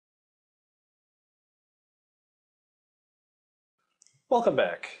Welcome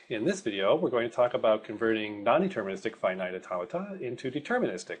back. In this video, we're going to talk about converting non-deterministic finite automata into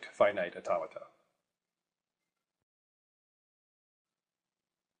deterministic finite automata.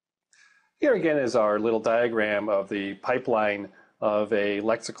 Here again is our little diagram of the pipeline of a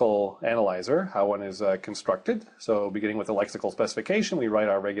lexical analyzer, how one is constructed. So beginning with the lexical specification, we write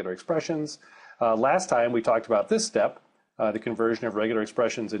our regular expressions. Last time we talked about this step, the conversion of regular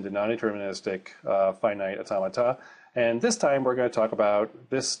expressions into non-deterministic finite automata. And this time we're going to talk about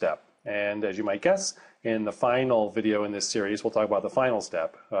this step. And as you might guess, in the final video in this series, we'll talk about the final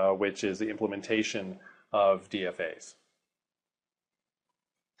step, which is the implementation of DFAs.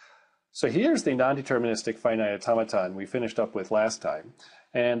 So here's the non-deterministic finite automaton we finished up with last time.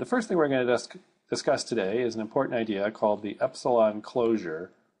 And the first thing we're going to discuss today is an important idea called the epsilon closure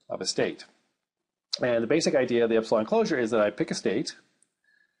of a state. And the basic idea of the epsilon closure is that I pick a state,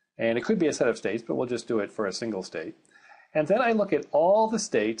 and it could be a set of states, but we'll just do it for a single state. And then I look at all the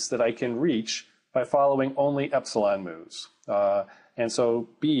states that I can reach by following only epsilon moves. And so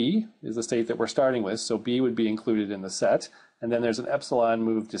B is the state that we're starting with, so B would be included in the set. And then there's an epsilon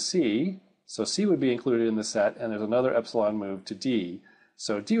move to C, so C would be included in the set, and there's another epsilon move to D,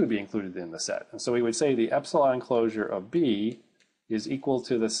 so D would be included in the set. And so we would say the epsilon closure of B is equal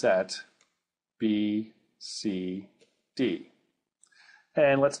to the set B, C, D.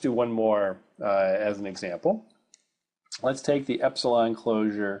 And let's do one more as an example. Let's take the epsilon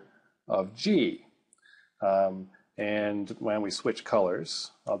closure of G. And when we switch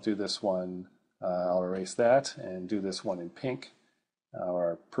colors, I'll do this one, I'll erase that and do this one in pink,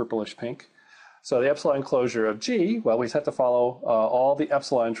 or purplish pink. So the epsilon closure of G, well, we have to follow all the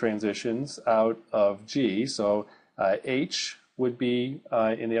epsilon transitions out of G. So H would be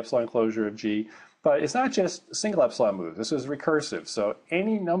in the epsilon closure of G. But it's not just single epsilon moves. This is recursive. So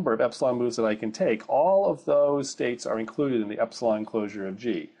any number of epsilon moves that I can take, all of those states are included in the epsilon closure of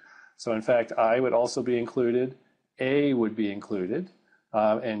G. So in fact, I would also be included, A would be included,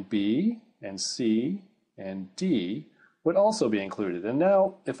 and B and C and D would also be included. And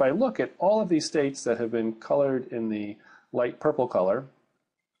now, if I look at all of these states that have been colored in the light purple color,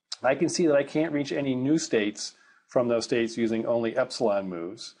 I can see that I can't reach any new states from those states using only epsilon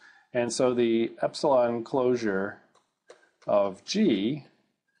moves. And so the epsilon closure of G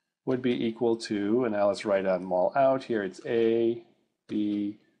would be equal to, and now let's write them all out here, it's A,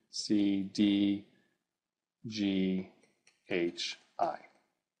 B, C, D, G, H, I.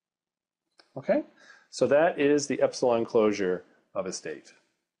 Okay, so that is the epsilon closure of a state.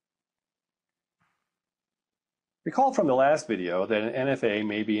 Recall from the last video that an NFA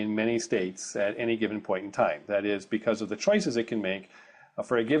may be in many states at any given point in time. That is, because of the choices it can make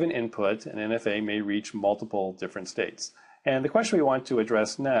for a given input, an NFA may reach multiple different states. And the question we want to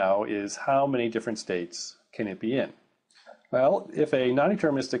address now is how many different states can it be in? Well, if a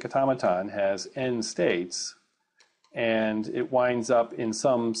non-deterministic automaton has n states and it winds up in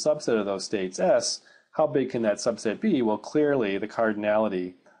some subset of those states S, how big can that subset be? Well, clearly the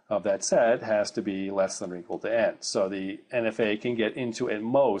cardinality of that set has to be less than or equal to n. So the NFA can get into at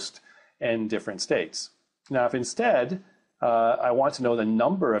most n different states. Now, if instead I want to know the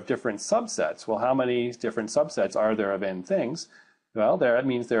number of different subsets. Well, how many different subsets are there of n things? Well, that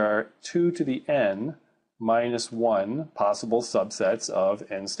means there are 2 to the n minus 1 possible subsets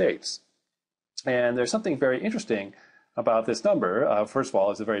of n states. And there's something very interesting about this number. First of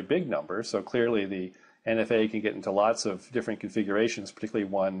all, it's a very big number, so clearly the NFA can get into lots of different configurations, particularly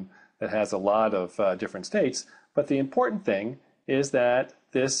one that has a lot of different states. But the important thing is that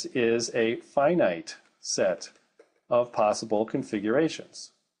this is a finite set of possible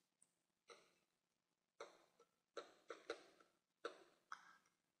configurations.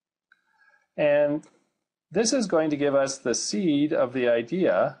 And this is going to give us the seed of the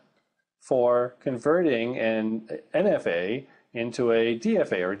idea for converting an NFA into a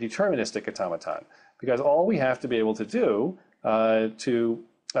DFA, or a deterministic automaton. Because all we have to be able to do to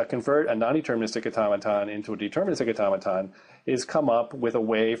convert a non-deterministic automaton into a deterministic automaton is come up with a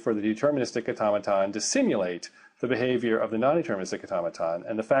way for the deterministic automaton to simulate the behavior of the non-deterministic automaton.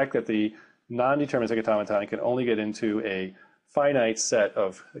 And the fact that the non-deterministic automaton can only get into a finite set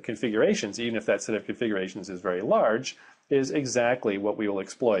of configurations, even if that set of configurations is very large, is exactly what we will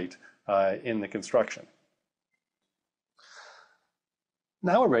exploit in the construction.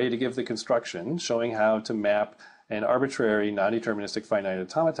 Now we're ready to give the construction showing how to map an arbitrary non-deterministic finite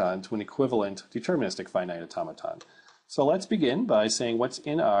automaton to an equivalent deterministic finite automaton. So let's begin by saying what's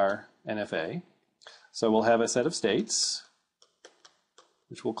in our NFA. So we'll have a set of states,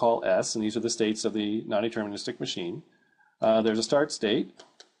 which we'll call S, and these are the states of the non-deterministic machine. There's a start state,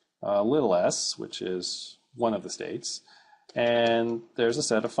 little s, which is one of the states. and there's a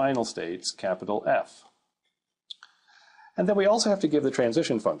set of final states, capital F. And then we also have to give the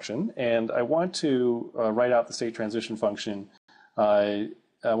transition function, and I want to write out the state transition function. I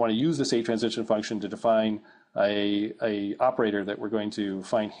want to use the state transition function to define a operator that we're going to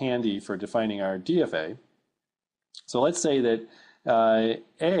find handy for defining our DFA. So let's say that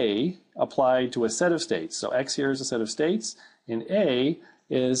A applied to a set of states. So X here is a set of states, and A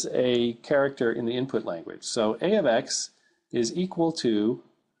is a character in the input language. So A of X is equal to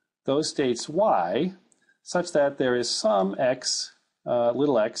those states Y, such that there is some X,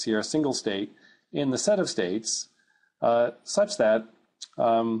 little x here, a single state, in the set of states, such that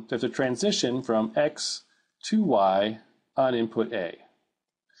there's a transition from X to Y on input A.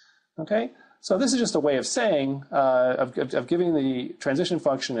 Okay? So this is just a way of saying, of giving the transition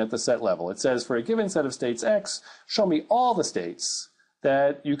function at the set level. It says for a given set of states X, show me all the states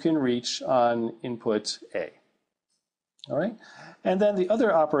that you can reach on input A. All right? And then the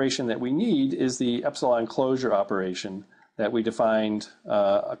other operation that we need is the epsilon closure operation that we defined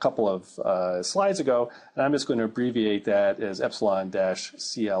a couple of slides ago, and I'm just going to abbreviate that as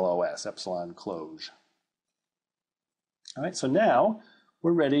epsilon-CLOS, epsilon close. All right, so now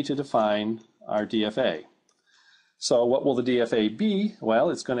we're ready to define our DFA. So what will the DFA be?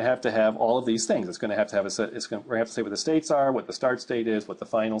 Well, it's going to have all of these things. It's going to have a set. We're going to have to say what the states are, what the start state is, what the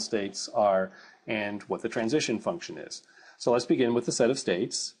final states are, and what the transition function is. So let's begin with the set of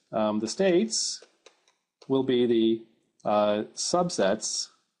states. The states will be the subsets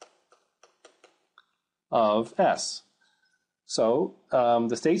of S. So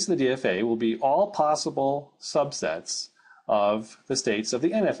the states of the DFA will be all possible subsets of the states of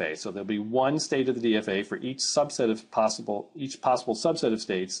the NFA. So there'll be one state of the DFA for each possible subset of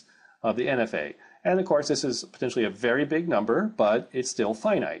states of the NFA. And of course, this is potentially a very big number, but it's still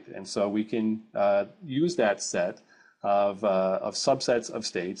finite. And so we can use that set of subsets of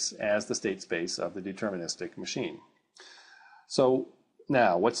states as the state space of the deterministic machine. So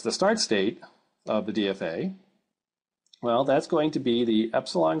now, what's the start state of the DFA? Well, that's going to be the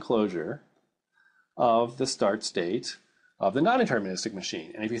epsilon closure of the start state of the non-deterministic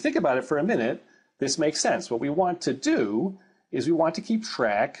machine. And if you think about it for a minute, this makes sense. What we want to do is we want to keep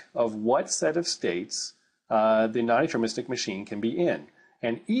track of what set of states the non-deterministic machine can be in.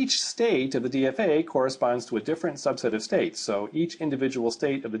 And each state of the DFA corresponds to a different subset of states. So each individual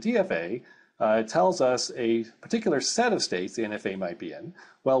state of the DFA tells us a particular set of states the NFA might be in.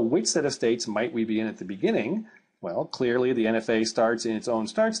 Well, which set of states might we be in at the beginning? Well, clearly the NFA starts in its own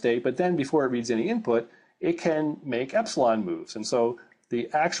start state, but then before it reads any input, it can make epsilon moves. And so the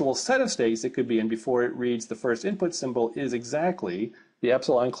actual set of states it could be in before it reads the first input symbol is exactly the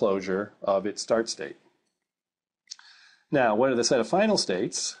epsilon closure of its start state. Now, what are the set of final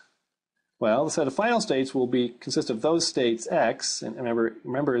states? Well, the set of final states will consist of those states X, and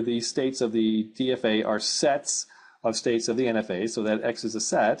remember the states of the DFA are sets of states of the NFA, so that X is a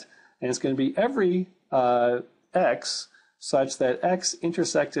set, and it's going to be every X such that X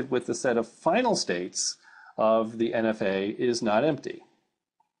intersected with the set of final states of the NFA is not empty.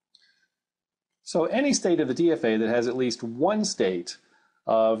 So any state of the DFA that has at least one state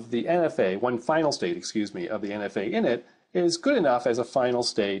of the NFA, one final state, excuse me, of the NFA in it is good enough as a final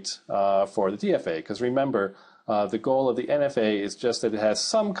state for the DFA, because remember, the goal of the NFA is just that it has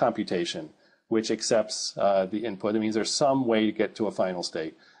some computation which accepts the input. It means there's some way to get to a final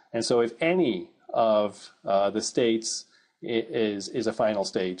state. And so if any of the states is a final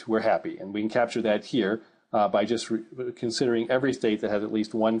state, we're happy. And we can capture that here by just considering every state that has at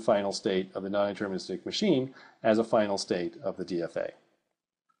least one final state of the non-deterministic machine as a final state of the DFA.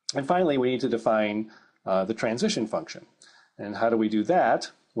 And finally, we need to define the transition function. And how do we do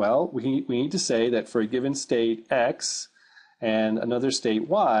that? Well, we need to say that for a given state X and another state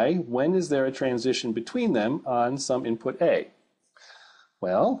Y, when is there a transition between them on some input A?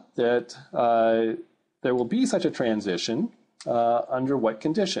 Well, that there will be such a transition under what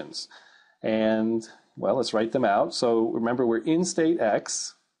conditions? And, well, let's write them out. So remember, we're in state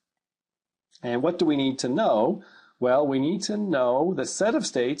X. And what do we need to know? Well, we need to know the set of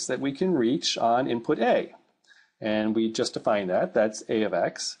states that we can reach on input A. And we just defined that. That's A of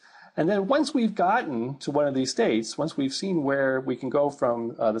X. And then once we've gotten to one of these states, once we've seen where we can go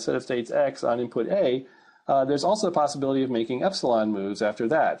from the set of states X on input A, there's also the possibility of making epsilon moves after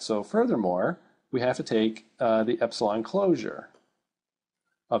that. So furthermore, we have to take the epsilon closure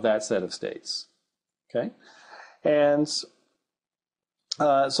of that set of states. Okay? And so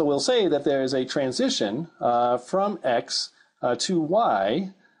we'll say that there is a transition from X to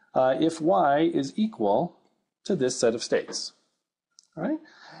Y if Y is equal to this set of states. All right?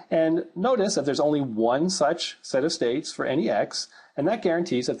 And notice that there's only one such set of states for any x, and that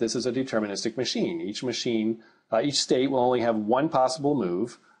guarantees that this is a deterministic machine. Each state will only have one possible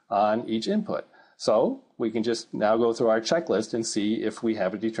move on each input. So we can just now go through our checklist and see if we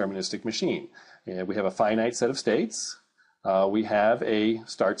have a deterministic machine. We have a finite set of states, we have a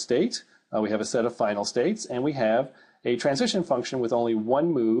start state, we have a set of final states, and we have a transition function with only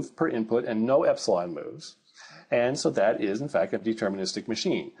one move per input and no epsilon moves. And so that is, in fact, a deterministic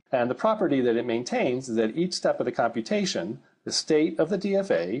machine. And the property that it maintains is that each step of the computation, the state of the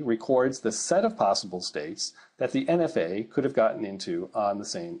DFA records the set of possible states that the NFA could have gotten into on the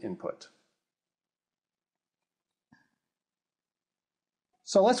same input.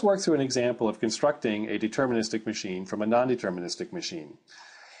 So let's work through an example of constructing a deterministic machine from a non-deterministic machine.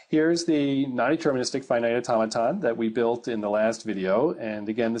 Here's the non-deterministic finite automaton that we built in the last video, and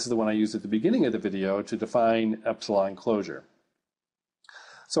again, this is the one I used at the beginning of the video to define epsilon closure.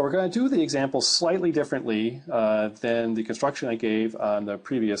 So we're going to do the example slightly differently than the construction I gave on the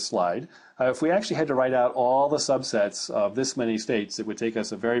previous slide. If we actually had to write out all the subsets of this many states, it would take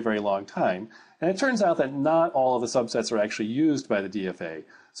us a very, very long time. And it turns out that not all of the subsets are actually used by the DFA.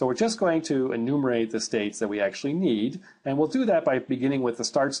 So we're just going to enumerate the states that we actually need, and we'll do that by beginning with the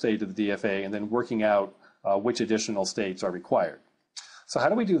start state of the DFA and then working out which additional states are required. So how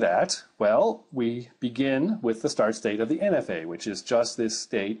do we do that? Well, we begin with the start state of the NFA, which is just this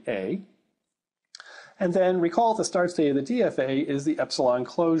state A. And then recall the start state of the DFA is the epsilon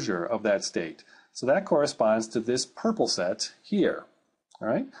closure of that state. So that corresponds to this purple set here. All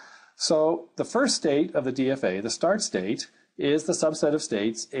right? So the first state of the DFA, the start state, is the subset of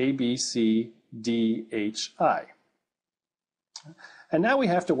states A, B, C, D, H, I. And now we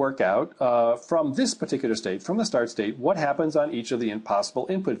have to work out from this particular state, from the start state, what happens on each of the possible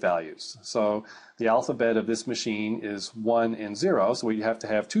input values. So the alphabet of this machine is 1 and 0, so we have to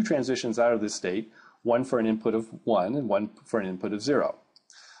have two transitions out of this state, one for an input of 1 and one for an input of 0.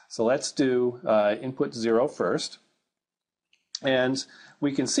 So let's do input 0 first. And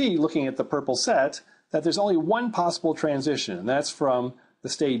we can see, looking at the purple set, that there's only one possible transition, and that's from the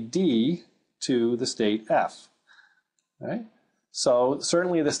state D to the state F. Right? So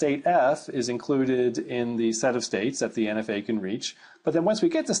certainly the state F is included in the set of states that the NFA can reach, but then once we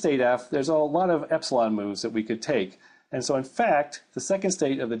get to state F, there's a lot of epsilon moves that we could take. And so in fact, the second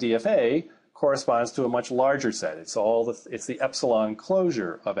state of the DFA corresponds to a much larger set. It's the epsilon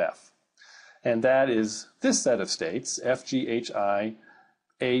closure of F. And that is this set of states, F, G, H, I,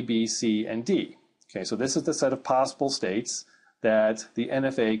 A, B, C, and D. Okay, so this is the set of possible states that the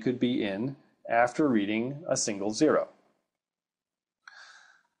NFA could be in after reading a single 0.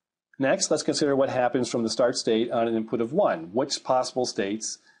 Next, let's consider what happens from the start state on an input of 1. Which possible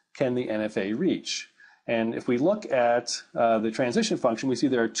states can the NFA reach? And if we look at the transition function, we see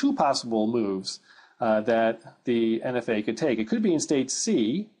there are two possible moves that the NFA could take. It could be in state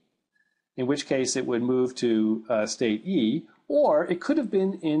C, in which case it would move to state E, or it could have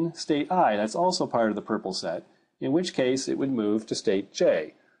been in state I, that's also part of the purple set, in which case it would move to state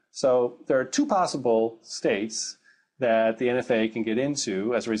J. So there are two possible states that the NFA can get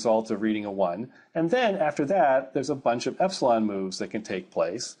into as a result of reading a 1. And then after that, there's a bunch of epsilon moves that can take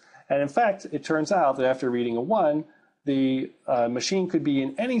place. And in fact, it turns out that after reading a 1, the machine could be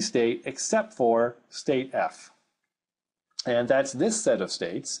in any state except for state F. And that's this set of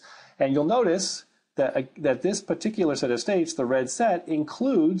states. And you'll notice that this particular set of states, the red set,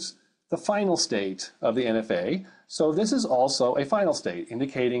 includes the final state of the NFA. So this is also a final state,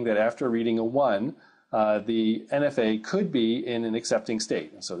 indicating that after reading a 1, the NFA could be in an accepting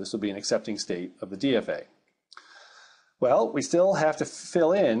state. And so this will be an accepting state of the DFA. Well, we still have to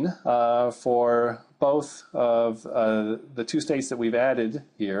fill in for both of the two states that we've added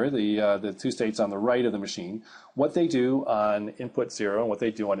here, the two states on the right of the machine, what they do on input 0 and what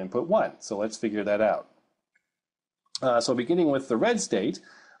they do on input 1. So let's figure that out. So beginning with the red state,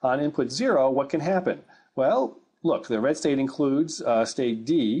 on input 0, what can happen? Well, look, the red state includes state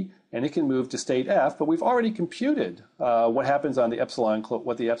D, and it can move to state F, but we've already computed what happens on the epsilon,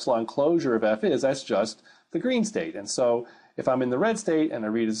 what the epsilon closure of F is. That's just the green state. And so if I'm in the red state and I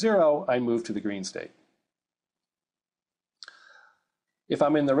read a 0, I move to the green state. If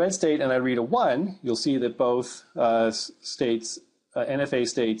I'm in the red state and I read a 1, you'll see that both states, NFA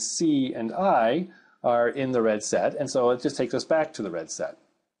states C and I, are in the red set, and so it just takes us back to the red set.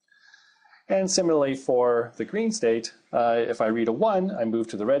 And similarly for the green state, if I read a 1, I move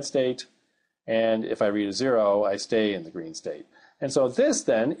to the red state, and if I read a 0, I stay in the green state. And so this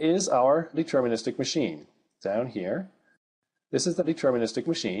then is our deterministic machine. Down here, this is the deterministic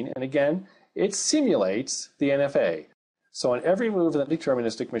machine, and again, it simulates the NFA. So on every move in the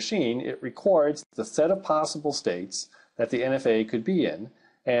deterministic machine, it records the set of possible states that the NFA could be in,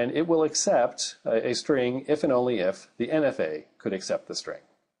 and it will accept a string if and only if the NFA could accept the string.